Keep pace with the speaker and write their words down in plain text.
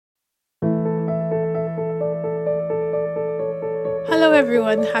Hello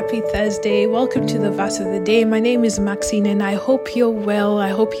everyone, happy Thursday. Welcome to the verse of the day. My name is Maxine and I hope you're well. I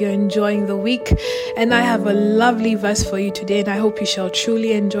hope you're enjoying the week. And I have a lovely verse for you today and I hope you shall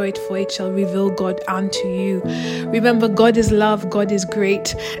truly enjoy it, for it shall reveal God unto you. Remember, God is love, God is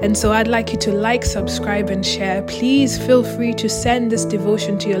great. And so I'd like you to like, subscribe and share. Please feel free to send this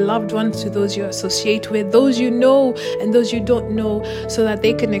devotion to your loved ones, to those you associate with, those you know and those you don't know, so that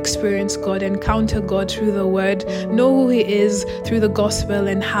they can experience God, encounter God through the word, know who He is through the gospel,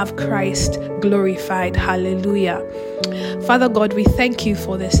 and have Christ glorified. Hallelujah. Father God, we thank you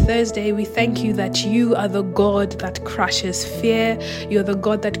for this Thursday. We thank you that you are the God that crushes fear. You're the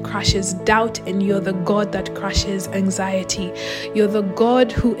God that crushes doubt, and you're the God that crushes anxiety. You're the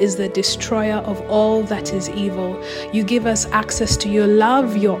God who is the destroyer of all that is evil. You give us access to your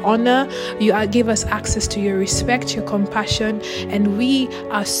love, your honor. You give us access to your respect, your compassion, and we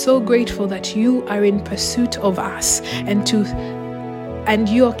are so grateful that you are in pursuit of us and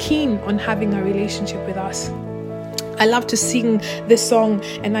you're keen on having a relationship with us. I love to sing this song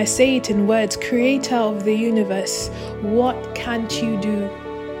and I say it in words: Creator of the universe, what can't you do?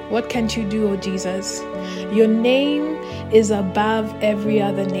 What can't you do, O Jesus? Your name is above every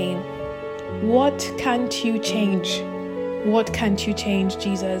other name. What can't you change? What can't you change,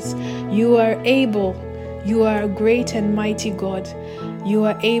 Jesus? You are able. You are a great and mighty God. You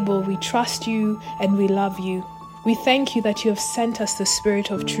are able. We trust you and we love you. We thank you that you have sent us the Spirit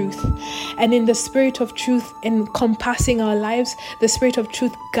of truth. And in the Spirit of truth encompassing our lives, the Spirit of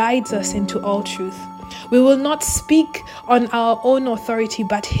truth guides us into all truth. We will not speak on our own authority,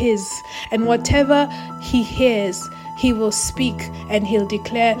 but His. And whatever He hears, He will speak and He'll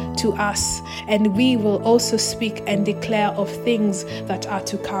declare to us. And we will also speak and declare of things that are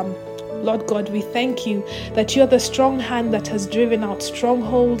to come. Lord God, we thank you that you're the strong hand that has driven out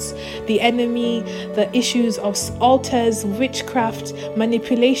strongholds, the enemy, the issues of altars, witchcraft,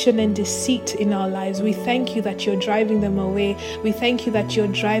 manipulation and deceit in our lives. We thank you that you're driving them away. We thank you that you're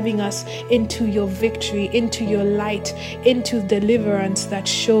driving us into your victory, into your light, into deliverance that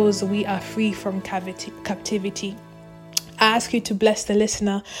shows we are free from captivity. I ask you to bless the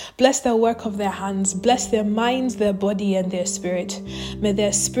listener, bless the work of their hands, bless their minds, their body, and their spirit. May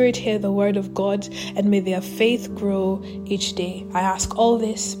their spirit hear the word of God, and may their faith grow each day. I ask all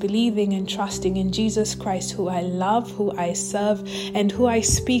this, believing and trusting in Jesus Christ, who I love, who I serve, and who I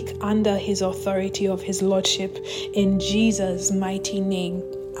speak under His authority of His Lordship. In Jesus' mighty name,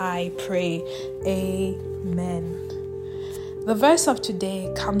 I pray. Amen. The verse of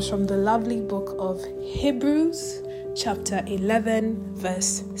today comes from the lovely book of Hebrews, chapter 11,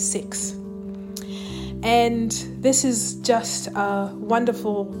 verse 6. And this is just a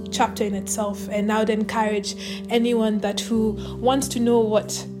wonderful chapter in itself, and I would encourage anyone who wants to know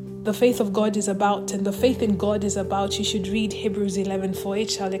what the faith of God is about and the faith in God is about, you should read Hebrews 11, for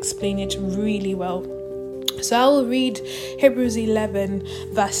it shall explain it really well. So I will read Hebrews 11,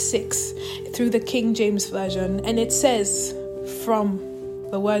 verse 6 through the King James Version, and it says, from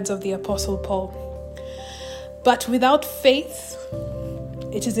the words of the Apostle Paul: But without faith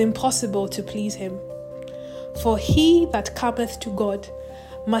it is impossible to please Him. For he that cometh to God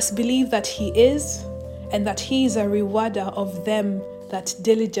must believe that He is, and that He is a rewarder of them that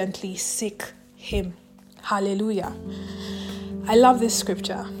diligently seek Him. Hallelujah. I love this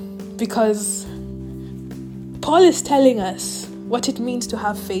scripture because Paul is telling us what it means to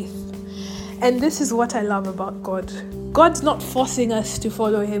have faith. And this is what I love about God. God's not forcing us to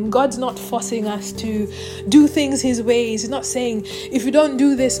follow Him. God's not forcing us to do things His ways. He's not saying, if you don't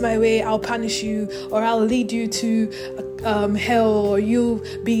do this my way, I'll punish you, or I'll lead you to hell, or you'll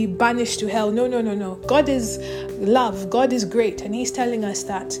be banished to hell. No. God is love. God is great. And He's telling us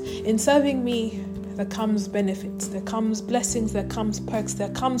that in serving me, there comes benefits, there comes blessings, there comes perks, there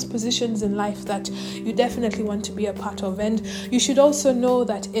comes positions in life that you definitely want to be a part of. And you should also know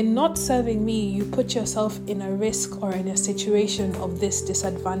that in not serving me, you put yourself in a risk or in a situation of this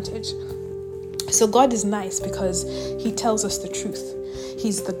disadvantage. So God is nice because He tells us the truth.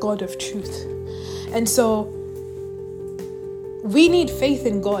 He's the God of truth. And so we need faith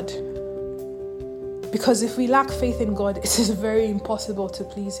in God, because if we lack faith in God, it is very impossible to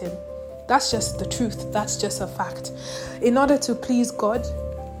please Him. That's just the truth. That's just a fact. In order to please God,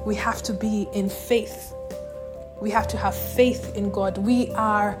 we have to be in faith. We have to have faith in God. We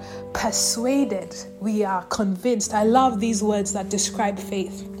are persuaded. We are convinced. I love these words that describe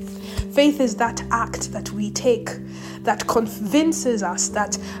faith. Faith is that act that we take that convinces us,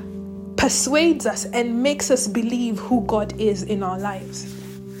 that persuades us and makes us believe who God is in our lives.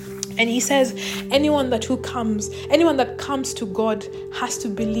 And he says anyone that comes to God has to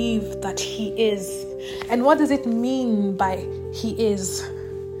believe that he is. And what does it mean by He is?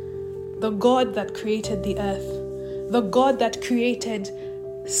 The God that created the earth, the God that created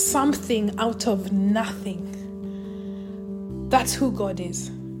something out of nothing. That's who God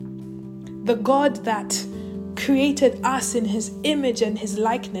is. The God that created us in His image and His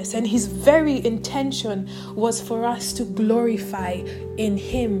likeness, and His very intention was for us to glorify in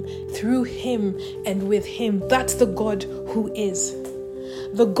Him, through Him, and with Him. That's the God who is.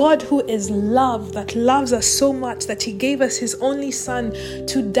 The God who is love, that loves us so much that He gave us His only Son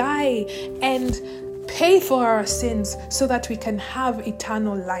to die and pay for our sins so that we can have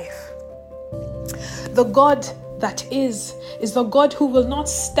eternal life. The God that is the God who will not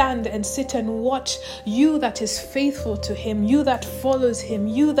stand and sit and watch you that is faithful to Him, you that follows Him,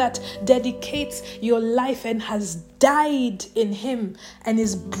 you that dedicates your life and has died in Him and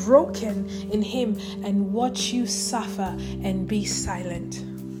is broken in Him, and watch you suffer and be silent.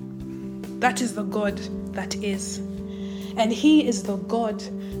 That is the God that is. And He is the God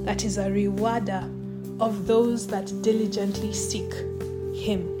that is a rewarder of those that diligently seek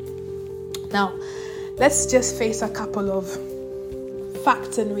Him. Now, let's just face a couple of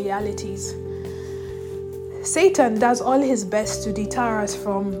facts and realities. Satan does all his best to deter us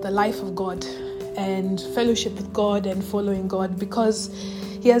from the life of God and fellowship with God and following God, because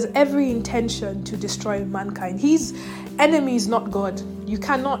he has every intention to destroy mankind. His enemy is not God. You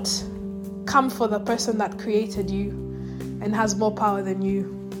cannot come for the person that created you and has more power than you.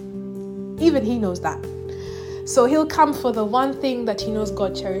 Even he knows that. So he'll come for the one thing that he knows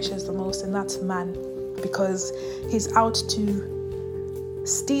God cherishes the most, and that's man, because he's out to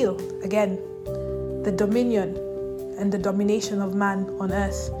steal, again, the dominion and the domination of man on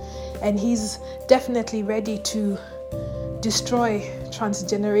earth. And he's definitely ready to destroy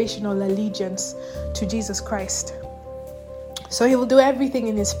transgenerational allegiance to Jesus Christ. So he will do everything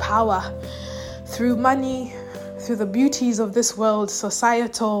in his power, through money, through the beauties of this world,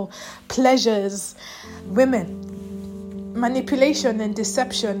 societal pleasures, women, manipulation and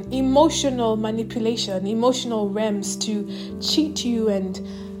deception, emotional manipulation, emotional realms, to cheat you and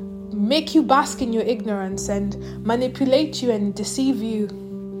make you bask in your ignorance and manipulate you and deceive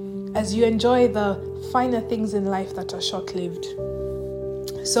you as you enjoy the finer things in life that are short-lived.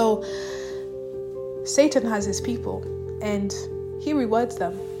 So Satan has his people and he rewards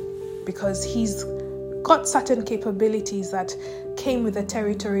them because he's got certain capabilities that came with the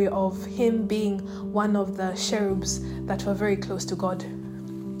territory of him being one of the cherubs that were very close to God.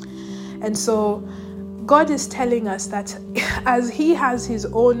 And so God is telling us that as he has his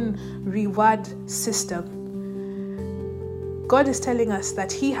own reward system, God is telling us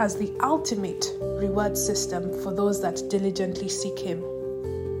that he has the ultimate reward system for those that diligently seek him.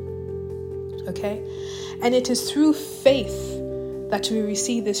 Okay? And it is through faith that we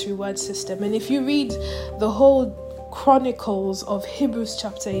receive this reward system. And if you read the whole chronicles of Hebrews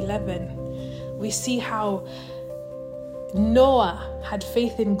chapter 11, we see how Noah had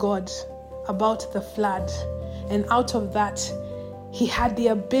faith in God about the flood, and out of that he had the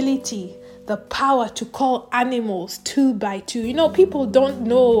ability, the power to call animals 2 by 2. You know, people don't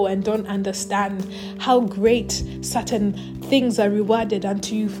know and don't understand how great certain things are rewarded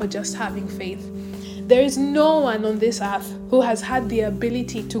unto you for just having faith. There is no one on this earth who has had the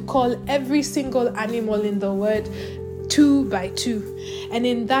ability to call every single animal in the word 2 by 2. And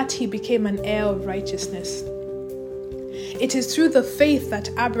in that he became an heir of righteousness. It is through the faith that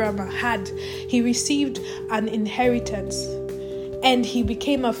Abraham had. He received an inheritance and he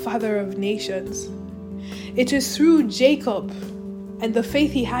became a father of nations. It is through Jacob and the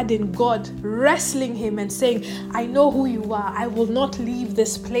faith he had in God, wrestling him and saying, I know who you are. I will not leave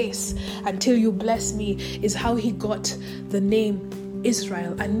this place until you bless me, is how he got the name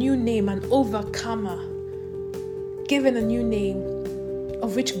Israel, a new name, an overcomer, given a new name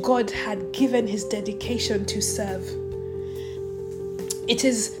of which God had given his dedication to serve. It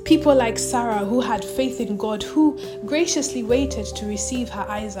is people like Sarah who had faith in God, who graciously waited to receive her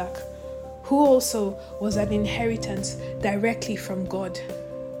Isaac, who also was an inheritance directly from God.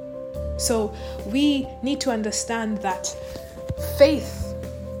 So we need to understand that faith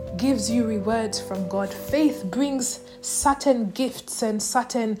gives you rewards from God. Faith brings certain gifts and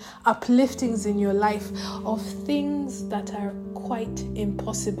certain upliftings in your life of things that are quite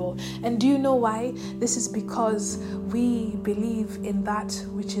impossible. And do you know why? This is because we believe in that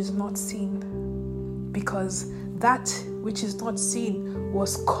which is not seen. Because that which is not seen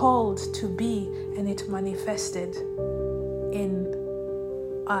was called to be, and it manifested in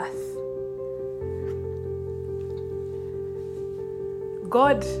earth.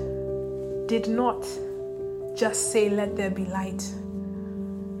 God did not just say, let there be light.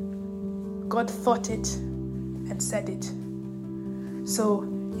 God thought it and said it. So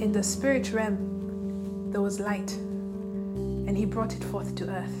in the spirit realm, there was light, and he brought it forth to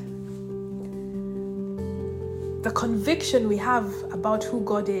earth. The conviction we have about who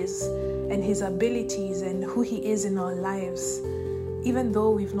God is and his abilities and who he is in our lives, even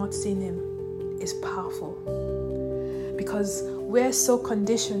though we've not seen him, is powerful. Because we're so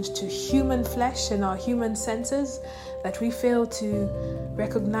conditioned to human flesh and our human senses that we fail to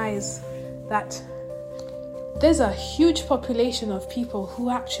recognize that there's a huge population of people who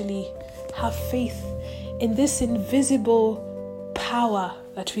actually have faith in this invisible power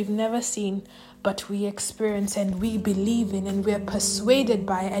that we've never seen, but we experience and we believe in and we're persuaded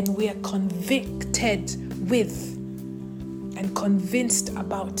by and we're convicted with and convinced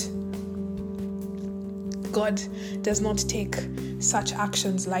about. God does not take such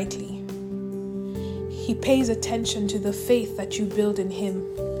actions lightly. He pays attention to the faith that you build in him.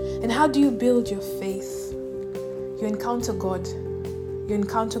 And how do you build your faith? You encounter God. You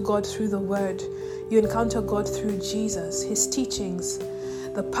encounter God through the word. You encounter God through Jesus, his teachings,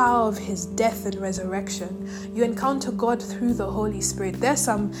 the power of his death and resurrection. You encounter God through the Holy Spirit. There's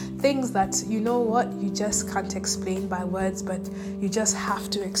some things that, you just can't explain by words, but you just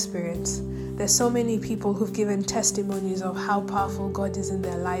have to experience. There's so many people who've given testimonies of how powerful God is in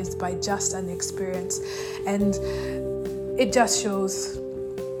their lives by just an experience. And it just shows.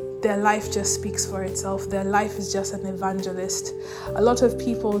 Their life just speaks for itself. Their life is just an evangelist. A lot of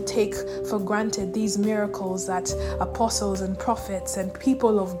people take for granted these miracles that apostles and prophets and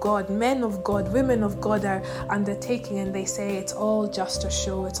people of God, men of God, women of God are undertaking, and they say it's all just a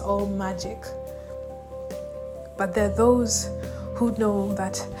show, it's all magic. But there are those who know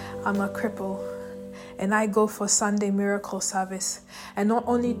that I'm a cripple and I go for Sunday miracle service. And not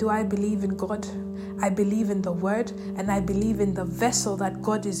only do I believe in God, I believe in the word, and I believe in the vessel that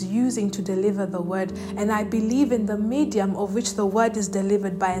God is using to deliver the word. And I believe in the medium of which the word is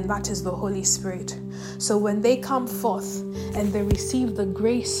delivered by, and that is the Holy Spirit. So when they come forth and they receive the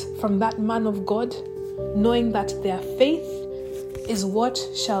grace from that man of God, knowing that their faith is what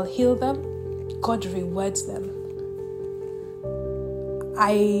shall heal them, God rewards them.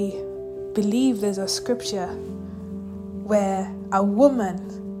 I believe there's a scripture where a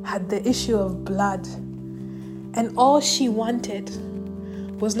woman had the issue of blood, and all she wanted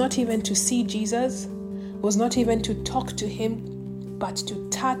was not even to see Jesus, was not even to talk to him, but to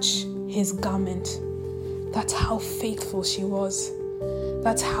touch his garment. That's how faithful she was.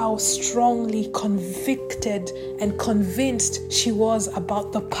 That's how strongly convicted and convinced she was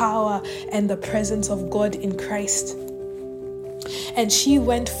about the power and the presence of God in Christ. And she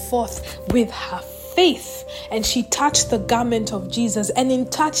went forth with her faith, and she touched the garment of Jesus. And in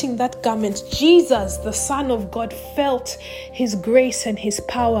touching that garment, Jesus, the Son of God, felt his grace and his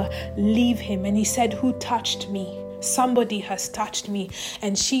power leave him. And he said, "Who touched me? Somebody has touched me."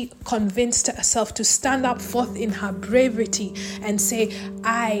 And she convinced herself to stand up forth in her bravery and say,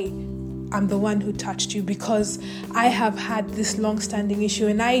 I'm the one who touched you, because I have had this long-standing issue,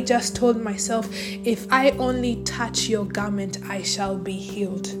 and I just told myself, if I only touch your garment, I shall be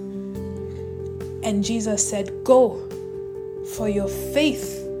healed. And Jesus said, "Go, for your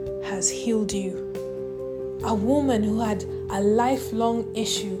faith has healed you." A woman who had a lifelong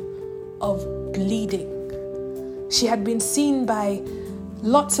issue of bleeding. She had been seen by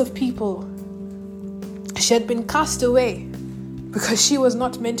lots of people. She had been cast away because she was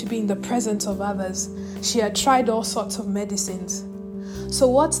not meant to be in the presence of others. She had tried all sorts of medicines. So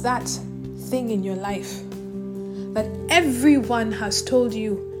what's that thing in your life that everyone has told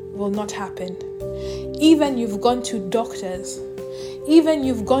you will not happen? Even you've gone to doctors, even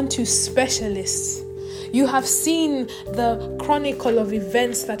you've gone to specialists. You have seen the chronicle of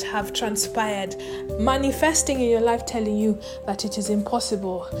events that have transpired, manifesting in your life, telling you that it is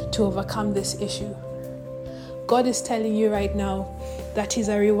impossible to overcome this issue. God is telling you right now that he's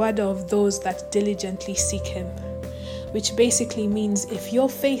a rewarder of those that diligently seek him, which basically means if your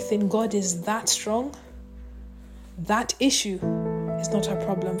faith in God is that strong, that issue is not a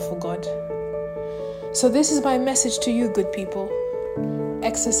problem for God. So this is my message to you, good people.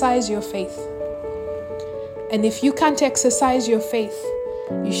 Exercise your faith. And if you can't exercise your faith,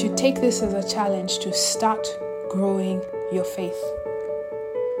 you should take this as a challenge to start growing your faith.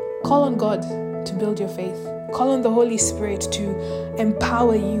 Call on God to build your faith. Call on the Holy Spirit to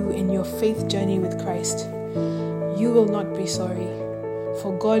empower you in your faith journey with Christ. You will not be sorry,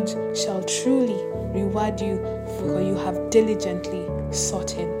 for God shall truly reward you, for you have diligently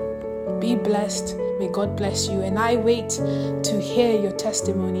sought him. Be blessed. May God bless you. And I wait to hear your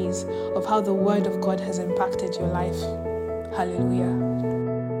testimonies of how the word of God has impacted your life. Hallelujah.